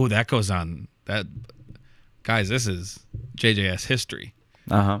 Oh, that goes on. That guys, this is JJS history.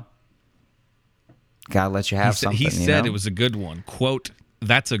 Uh-huh. Gotta let you have something. He said it was a good one. Quote,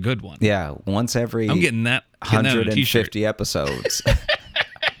 that's a good one. Yeah, once every I'm getting that 150 episodes.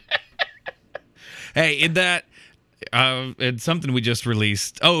 Hey, in that, it's something we just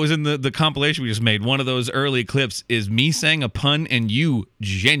released. Oh, it was in the compilation we just made. One of those early clips is me saying a pun and you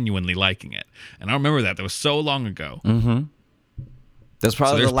genuinely liking it. And I remember that. That was so long ago. Mm-hmm. That's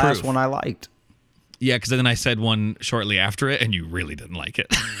probably the last proof. one I liked. Yeah, because then I said one shortly after it, and you really didn't like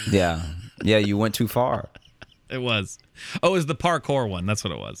it. Yeah. Yeah, you went too far. It was. Oh, it was the parkour one. That's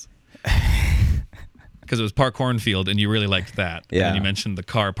what it was. Because it was Park Cornfield, and you really liked that. Yeah. And then you mentioned the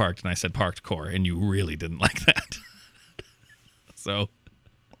car parked, and I said parked core, and you really didn't like that. So.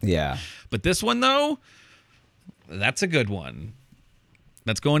 Yeah. But this one, though, that's a good one.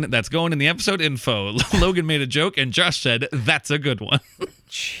 That's going in the episode info. Logan made a joke, and Josh said, that's a good one.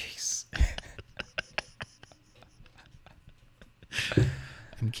 Jeez.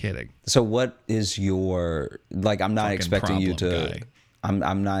 I'm kidding. So what is your, like, I'm not Fucking expecting you to, guy.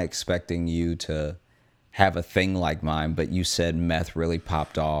 I'm not expecting you to have a thing like mine, but you said meth really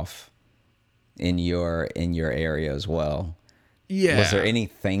popped off in your area as well. Yeah. Was there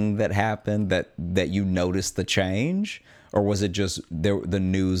anything that happened that you noticed the change, or was it just the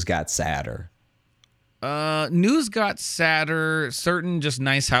news got sadder? News got sadder. Certain just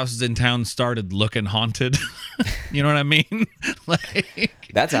nice houses in town started looking haunted. You know what I mean? Like,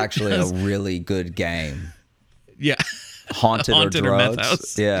 that's actually a really good game. Yeah. Haunted or drugs. Meth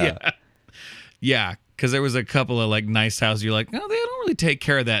house. Yeah. Yeah. Because there was a couple of like nice houses. You're like, no, they don't really take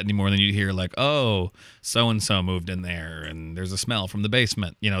care of that anymore. And then you hear like, oh, so and so moved in there, and there's a smell from the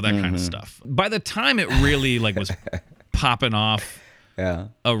basement. You know, that kind of stuff. By the time it really like was popping off,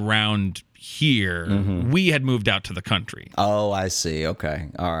 around here, we had moved out to the country. Oh, I see. Okay.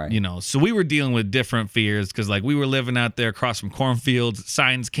 All right. You know, so we were dealing with different fears because like we were living out there across from cornfields.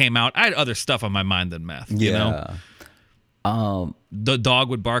 Signs came out. I had other stuff on my mind than meth. You know? The dog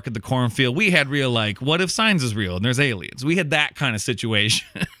would bark at the cornfield. We had what if signs is real and there's aliens? We had that kind of situation.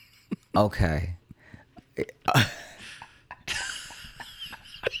 Okay.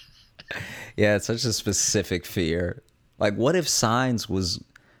 Yeah, it's such a specific fear. Like, what if Signs was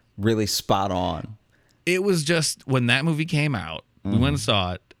really spot on? It was just when that movie came out, we went and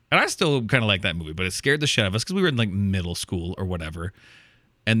saw it, and I still kind of like that movie, but it scared the shit out of us because we were in like middle school or whatever.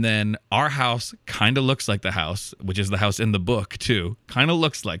 And then our house kind of looks like the house, which is the house in the book too. Kind of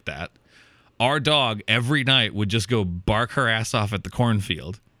looks like that. Our dog every night would just go bark her ass off at the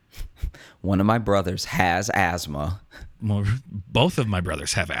cornfield. One of my brothers has asthma. Both of my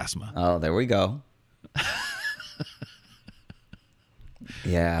brothers have asthma. Oh, there we go.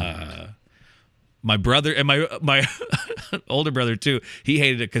 Yeah. My brother and my older brother too, he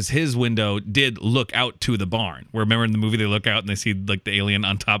hated it because his window did look out to the barn. Remember in the movie they look out and they see like the alien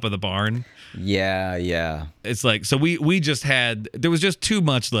on top of the barn? Yeah. It's like, so we just had, there was just too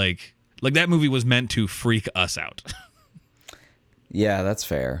much like that movie was meant to freak us out. Yeah, that's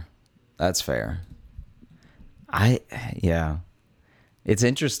fair. Yeah. It's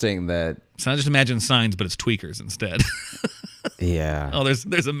interesting that... So I just imagine Signs, but it's Tweakers instead. Yeah. Oh,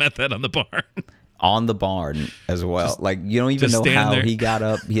 there's a meth head on the barn. On the barn as well. Like, you don't even know how he got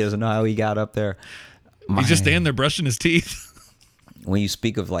up. He doesn't know how he got up there. He's just standing there brushing his teeth. When you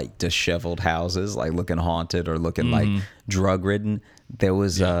speak of like disheveled houses, like looking haunted or looking like drug ridden, there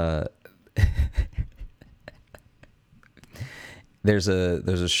was there's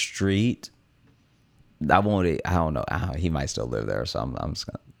a street. I don't know. He might still live there, so I'm just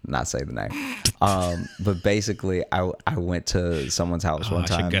gonna not say the name. But basically, I went to someone's house one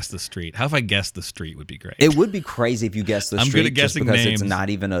time. I should guess the street. How if I guessed the street would be great. It would be crazy if you guessed the street. I'm good at guessing just because names. It's not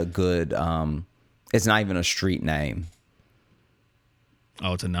even a good. It's not even a street name.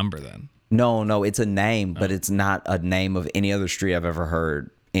 Oh, it's a number then. No, it's a name, but it's not a name of any other street I've ever heard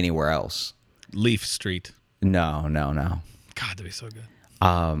anywhere else. Leaf Street. No. God, that'd be so good.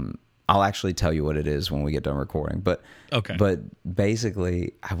 I'll actually tell you what it is when we get done recording. But okay. But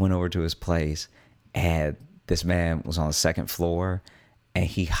basically, I went over to his place, and this man was on the second floor, and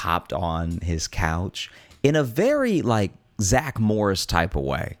he hopped on his couch in a very like Zach Morris type of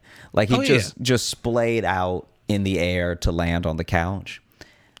way. Like he just splayed out in the air to land on the couch.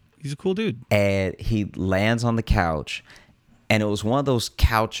 He's a cool dude. And he lands on the couch, and it was one of those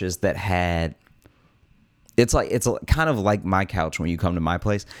couches that had... It's kind of like my couch when you come to my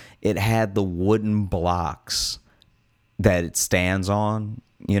place. It had the wooden blocks that it stands on,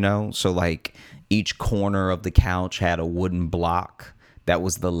 you know? So like each corner of the couch had a wooden block that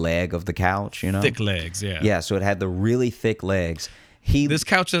was the leg of the couch, you know? Thick legs, yeah. Yeah, so it had the really thick legs. This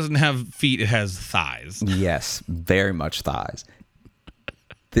couch doesn't have feet, it has thighs. Yes, very much thighs.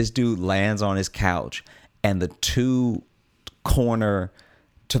 This dude lands on his couch, and the two corner...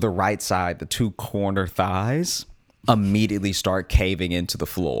 to the right side, the two corner thighs immediately start caving into the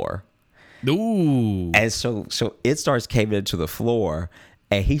floor. Ooh. And so it starts caving into the floor,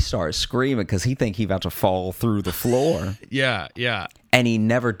 and he starts screaming because he think he about to fall through the floor. Yeah. And he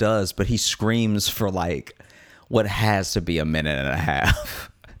never does, but he screams for like what has to be a minute and a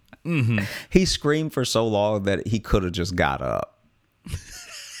half. Mm-hmm. He screamed for so long that he could have just got up.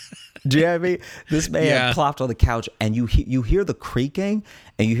 Do you know what I mean? This man plopped on the couch, and you hear the creaking,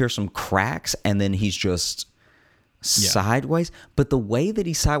 and you hear some cracks, and then he's just sideways. But the way that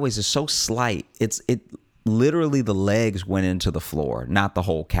he's sideways is so slight. It literally the legs went into the floor, not the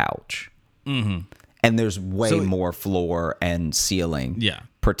whole couch. Mm-hmm. And there's way more floor and ceiling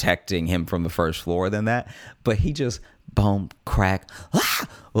protecting him from the first floor than that. But he just boom, crack,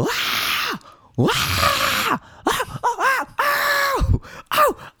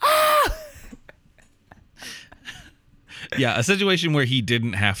 Yeah, a situation where he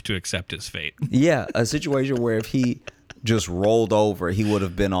didn't have to accept his fate. Yeah, a situation where if he just rolled over, he would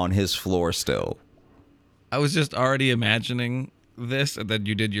have been on his floor still. I was just already imagining this, and then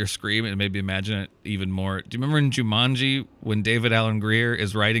you did your scream, and it made me imagine it even more. Do you remember in Jumanji when David Alan Grier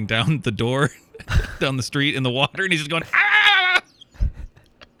is riding down the door, down the street in the water, and he's just going, ah!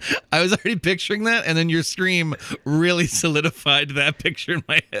 I was already picturing that, and then your scream really solidified that picture in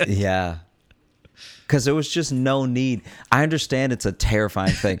my head. Yeah. Because there was just no need. I understand it's a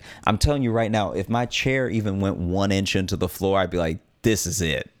terrifying thing. I'm telling you right now, if my chair even went 1 inch into the floor, I'd be like, this is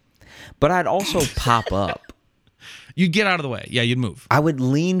it. But I'd also pop up. You'd get out of the way. Yeah, you'd move. I would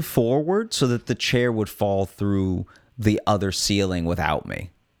lean forward so that the chair would fall through the other ceiling without me.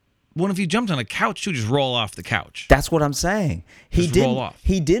 Well, if you jumped on a couch, you just roll off the couch. That's what I'm saying. Roll off.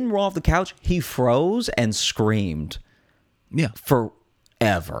 He didn't roll off the couch. He froze and screamed. Yeah.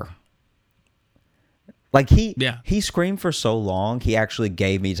 Forever. Like he screamed for so long, he actually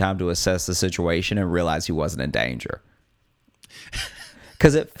gave me time to assess the situation and realize he wasn't in danger.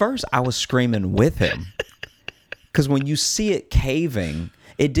 Because at first I was screaming with him. Because when you see it caving,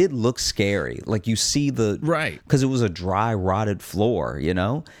 it did look scary. Like you see the Right. because it was a dry, rotted floor, you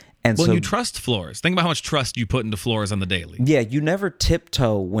know. And Well, so you trust floors. Think about how much trust you put into floors on the daily. yeah, you never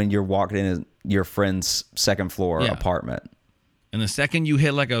tiptoe when you're walking in your friend's second floor apartment. And the second you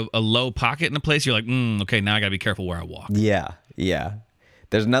hit like a low pocket in a place, you're like, okay, now I got to be careful where I walk. Yeah, yeah.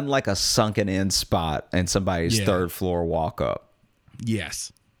 There's nothing like a sunken in spot in somebody's third floor walk up.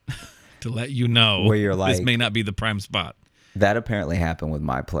 Yes. To let you know Where you're this like- may not be the prime spot. That apparently happened with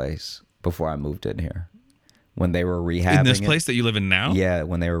my place before I moved in here. When they were rehabbing In this it. place that you live in now? Yeah,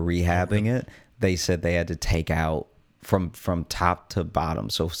 when they were rehabbing it, they said they had to take out from top to bottom.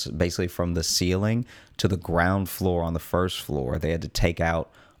 So basically from the ceiling to the ground floor on the first floor, they had to take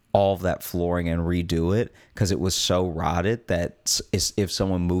out all of that flooring and redo it because it was so rotted that if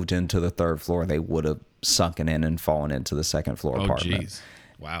someone moved into the third floor, they would have sunken in and fallen into the second floor apartment. Jeez.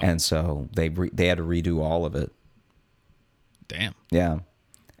 Wow. And so they had to redo all of it. Damn. Yeah.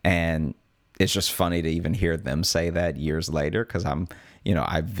 And it's just funny to even hear them say that years later because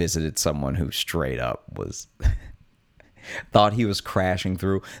I visited someone who straight up was thought he was crashing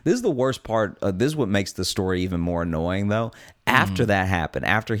through. This is the worst part. This is what makes the story even more annoying, though. After that happened,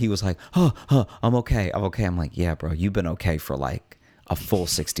 after he was like, oh, I'm okay. I'm like, yeah, bro, you've been okay for like a full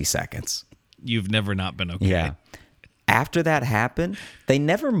 60 seconds. You've never not been okay. Yeah. After that happened, they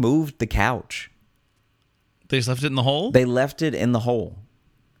never moved the couch. They just left it in the hole? They left it in the hole.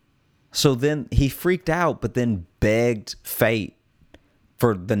 So then he freaked out, but then begged fate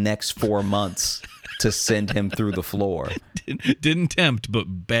for the next 4 months to send him through the floor. Didn't tempt, but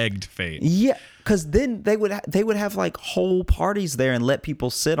begged fate. Yeah, because then they would have like whole parties there and let people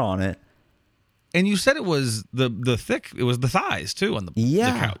sit on it. And you said it was the thighs too on the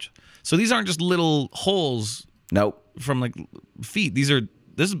couch. So these aren't just little holes. Nope. From like feet. This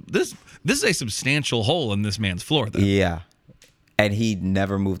is a substantial hole in this man's floor, though. Yeah. And he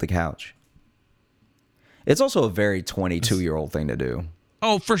never moved the couch. It's also a very 22-year-old thing to do.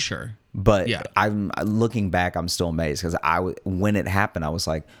 Oh, for sure. But yeah. I'm looking back, I'm still amazed because when it happened, I was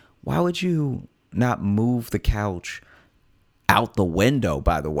like, why would you not move the couch out the window,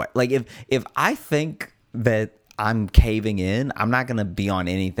 by the way? Like if I think that I'm caving in, I'm not going to be on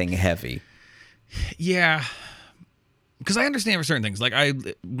anything heavy. Yeah. Because I understand for certain things. Like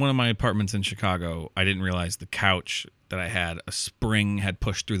one of my apartments in Chicago, I didn't realize the couch that I had, a spring had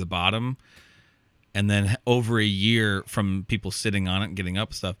pushed through the bottom. And then over a year from people sitting on it and getting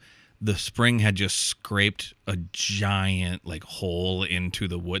up stuff, the spring had just scraped a giant like hole into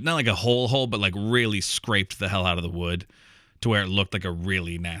the wood. Not like a hole, but like really scraped the hell out of the wood to where it looked like a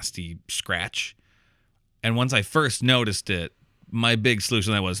really nasty scratch. And once I first noticed it, my big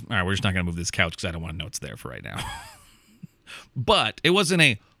solution to that was, all right, we're just not going to move this couch because I don't want to know it's there for right now. But it wasn't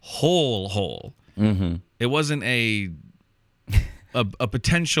a hole. Mm-hmm. It wasn't a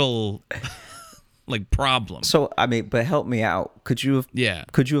potential like problem. So I mean, but help me out. Could you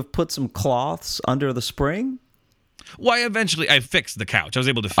have put some cloths under the spring? Well, I fixed the couch. I was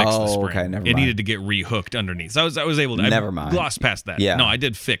able to fix the spring. Okay, never it mind. needed to get rehooked underneath. So I was able to. Never mind. Glossed past that. Yeah. No, I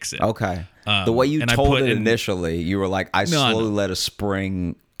did fix it. Okay. The way you and I told put it in- initially, you were like, I slowly let a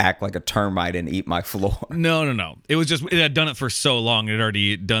spring act like a termite and eat my floor. No. It was just it had done it for so long; it had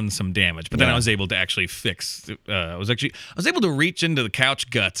already done some damage. But then I was able to actually fix. I was able to reach into the couch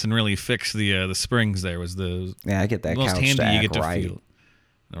guts and really fix the springs. There was the Yeah, I get that most couch handy to you act get to right. feel.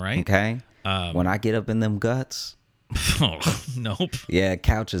 All right. Okay. When I get up in them guts, Oh, nope. yeah,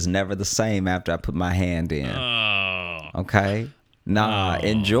 couch is never the same after I put my hand in. Oh. Okay. Nah,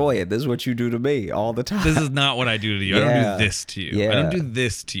 enjoy it. This is what you do to me all the time. This is not what I do to you. I don't do this to you. Yeah. I don't do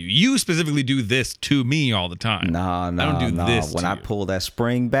this to you. You specifically do this to me all the time. Nah. I don't do this When to I you. pull that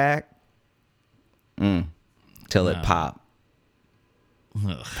spring back, till it pop.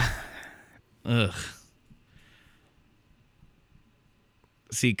 Ugh.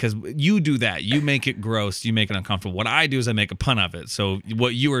 See, because you do that. You make it gross. You make it uncomfortable. What I do is I make a pun of it. So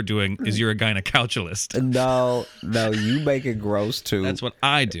what you are doing is you're a gynecologist. No, you make it gross too. That's what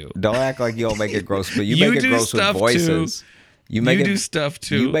I do. Don't act like you don't make it gross, but you You make it do gross with stuff voices. too. You do stuff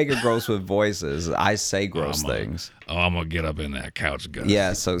too. You make it gross with voices. I say gross things. I'm going to get up in that couch, Gus.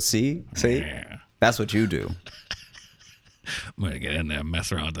 Yeah, so see? Yeah. That's what you do. I'm going to get in there,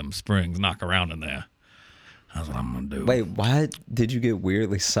 mess around with them springs, knock around in there. That's what I'm going to do. Wait, why did you get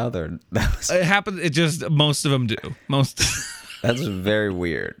weirdly southern? It happens. It just, most of them do. That's very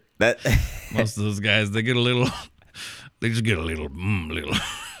weird. Most of those guys, they just get a little.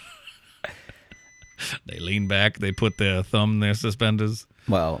 They lean back, they put their thumb in their suspenders.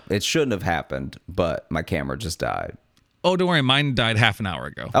 Well, it shouldn't have happened, but my camera just died. Oh, don't worry, mine died half an hour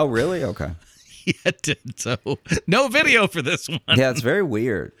ago. Oh, really? Okay. Yeah, it did. So no video for this one. Yeah, it's very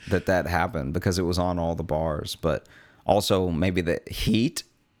weird that happened because it was on all the bars, but also maybe the heat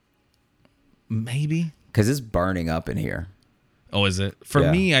Maybe. because it's burning up in here. Oh, is it? For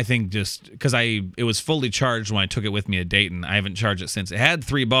Yeah. me, I think just because it was fully charged when I took it with me to Dayton. I haven't charged it since. It had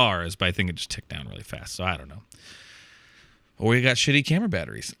 3 bars, but I think it just ticked down really fast. So I don't know. Or we got shitty camera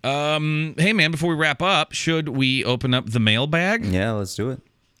batteries. Hey, man, before we wrap up, should we open up the mailbag? Yeah, let's do it.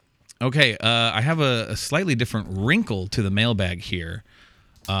 Okay, I have a slightly different wrinkle to the mailbag here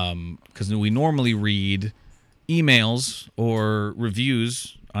because we normally read emails or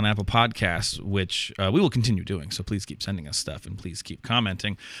reviews on Apple Podcasts, which we will continue doing. So please keep sending us stuff and please keep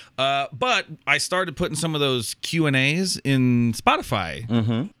commenting. But I started putting some of those Q&As in Spotify.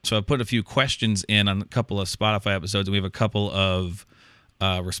 Mm-hmm. So I put a few questions in on a couple of Spotify episodes, and we have a couple of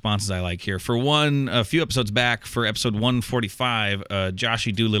responses I like here. For one, a few episodes back, for episode 145,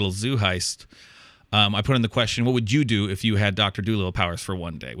 Joshy Doolittle Zoo Heist, I put in the question, what would you do if you had Dr. Doolittle powers for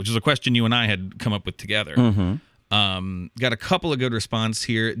one day? Which is a question you and I had come up with together. Mm-hmm. Got a couple of good responses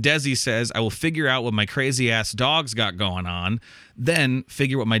here. Desi says, I will figure out what my crazy ass dog's got going on, then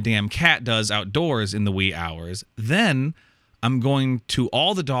figure what my damn cat does outdoors in the wee hours. Then I'm going to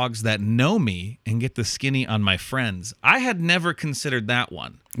all the dogs that know me and get the skinny on my friends. I had never considered that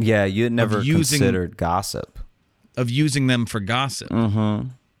one. Yeah, you had never considered gossip. Of using them for gossip. Mm-hmm.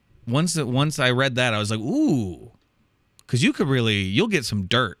 Once I read that, I was like, ooh. Because you'll get some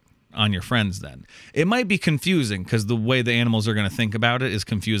dirt on your friends then. It might be confusing because the way the animals are going to think about it is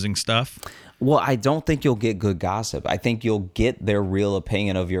confusing stuff. Well, I don't think you'll get good gossip. I think you'll get their real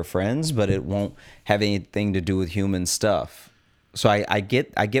opinion of your friends, but it won't have anything to do with human stuff. So I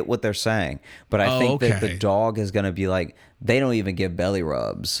get what they're saying, but I think that the dog is going to be like, they don't even give belly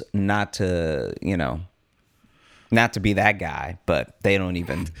rubs, not to be that guy, but they don't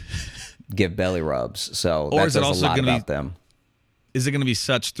even give belly rubs. So that says a lot about them. Is it going to be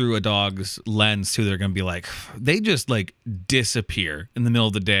such through a dog's lens too? They're going to be like, they just like disappear in the middle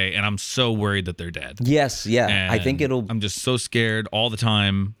of the day, and I'm so worried that they're dead. Yes, yeah. And I think I'm just so scared all the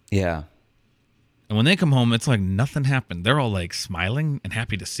time. Yeah. And when they come home, it's like nothing happened. They're all like smiling and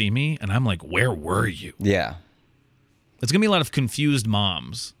happy to see me, and I'm like, where were you? Yeah. It's going to be a lot of confused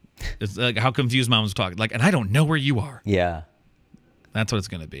moms. It's like how confused moms talk. Like, and I don't know where you are. Yeah. That's what it's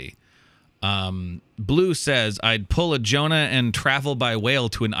going to be. Blue says, I'd pull a Jonah and travel by whale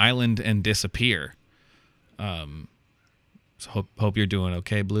to an island and disappear. So hope you're doing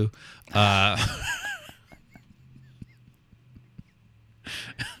okay, Blue. I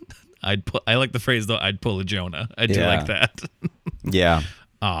like the phrase though. I'd pull a Jonah. I do like that. Yeah.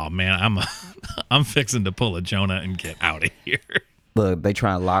 Oh man, I'm fixing to pull a Jonah and get out of here. Look, they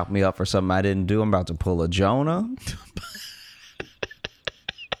trying to lock me up for something I didn't do. I'm about to pull a Jonah.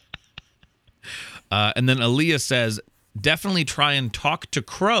 And then Aaliyah says, definitely try and talk to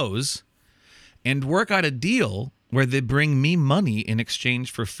crows and work out a deal where they bring me money in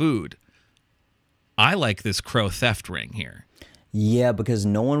exchange for food. I like this crow theft ring here. Yeah, because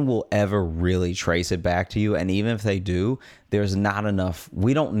no one will ever really trace it back to you. And even if they do, there's not enough.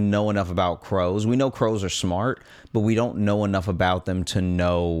 We don't know enough about crows. We know crows are smart, but we don't know enough about them to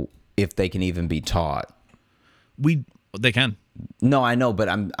know if they can even be taught. They can. No, I know, but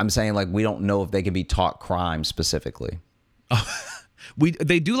I'm saying like we don't know if they can be taught crime specifically.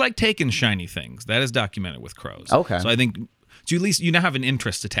 They do like taking shiny things. That is documented with crows. Okay. So I think at least you now have an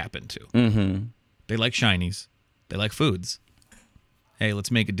interest to tap into. Mm-hmm. They like shinies. They like foods. Hey,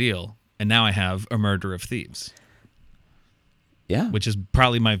 let's make a deal. And now I have a murder of thieves. Yeah. Which is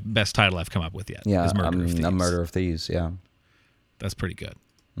probably my best title I've come up with yet. Yeah, is Murder of Thieves. A murder of thieves, yeah. That's pretty good.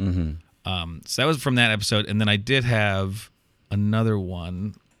 Mm-hmm. So that was from that episode. And then I did have another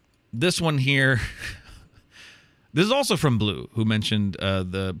one. This one here, this is also from Blue, who mentioned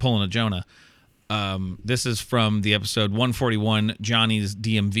the pulling a Jonah. This is from the episode 141, Johnny's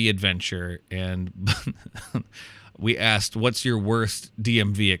DMV adventure. And we asked, what's your worst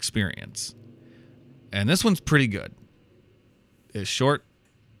DMV experience? And this one's pretty good. It's short,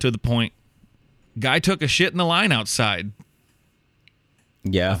 to the point. Guy took a shit in the line outside.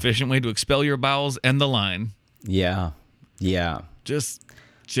 Yeah. Efficient way to expel your bowels and the line. Yeah. Yeah. Just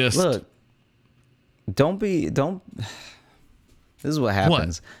look. Don't. This is what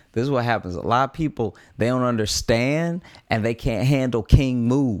happens. This is what happens. A lot of people, they don't understand and they can't handle king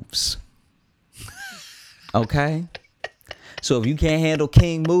moves. Okay? So if you can't handle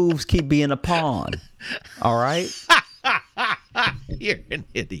king moves, keep being a pawn. All right? You're an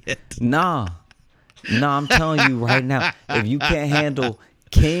idiot. Nah, I'm telling you right now, if you can't handle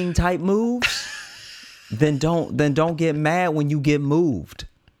king type moves, then don't get mad when you get moved.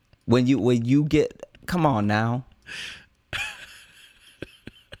 When you get, come on now.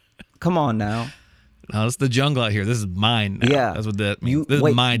 Come on now. No, it's the jungle out here. This is mine now. Yeah. That's what that means. This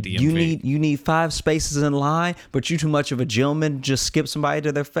is my DMV. You need 5 spaces in line, but you too much of a gentleman, just skip somebody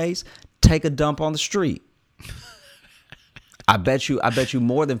to their face, take a dump on the street. I bet you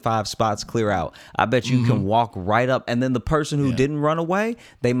more than 5 spots clear out. I bet you can walk right up, and then the person who didn't run away,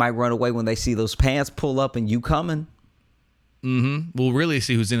 they might run away when they see those pants pull up and you coming. We'll really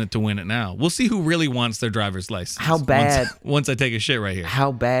see who's in it to win it now. We'll see who really wants their driver's license. How bad? Once I take a shit right here.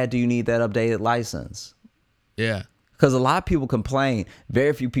 How bad do you need that updated license? Yeah. Because a lot of people complain.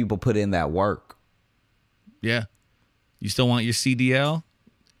 Very few people put in that work. Yeah. You still want your CDL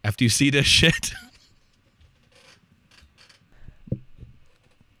after you see this shit?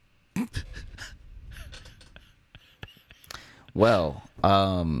 Well,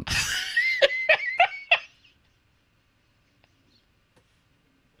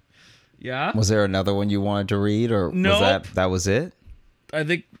 yeah. was there another one you wanted to read, or No. was that was it? I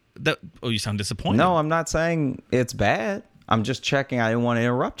think that. Oh, you sound disappointed. No, I'm not saying it's bad. I'm just checking. I didn't want to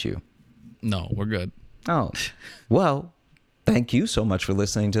interrupt you. No, we're good. Oh, well, thank you so much for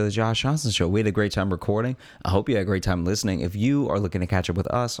listening to the Josh Johnson Show. We had a great time recording. I hope you had a great time listening. If you are looking to catch up with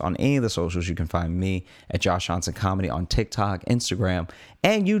us on any of the socials, you can find me at Josh Johnson Comedy on TikTok, Instagram,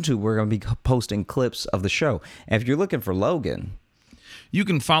 and YouTube. We're going to be posting clips of the show. And if you're looking for Logan, You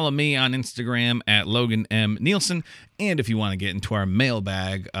can follow me on Instagram at Logan M. Nielsen. And if you want to get into our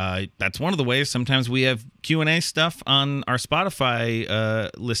mailbag, that's one of the ways. Sometimes we have Q&A stuff on our Spotify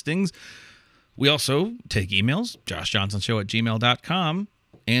listings. We also take emails, joshjohnsonshow@gmail.com.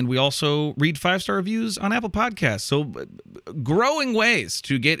 And we also read 5-star reviews on Apple Podcasts. So growing ways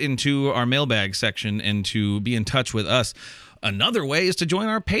to get into our mailbag section and to be in touch with us. Another way is to join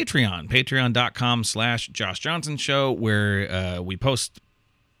our Patreon, patreon.com/Josh Johnson Show, where we post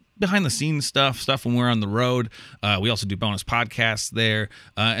behind the scenes stuff when we're on the road. We also do bonus podcasts there.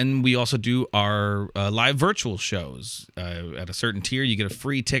 And we also do our live virtual shows. At a certain tier, you get a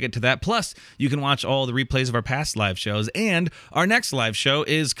free ticket to that. Plus, you can watch all the replays of our past live shows. And our next live show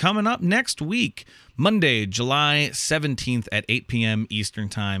is coming up next week. Monday, July 17th at 8 p.m. Eastern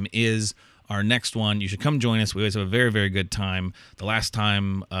Time is our next one. You should come join us. We always have a very, very good time. The last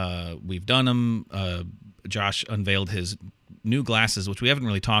time we've done them, Josh unveiled his new glasses, which we haven't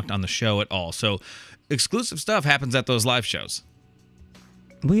really talked on the show at all. So exclusive stuff happens at those live shows.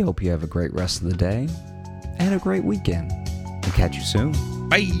 we hope you have a great rest of the day and a great weekend. We'll catch you soon.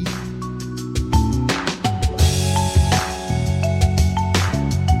 Bye.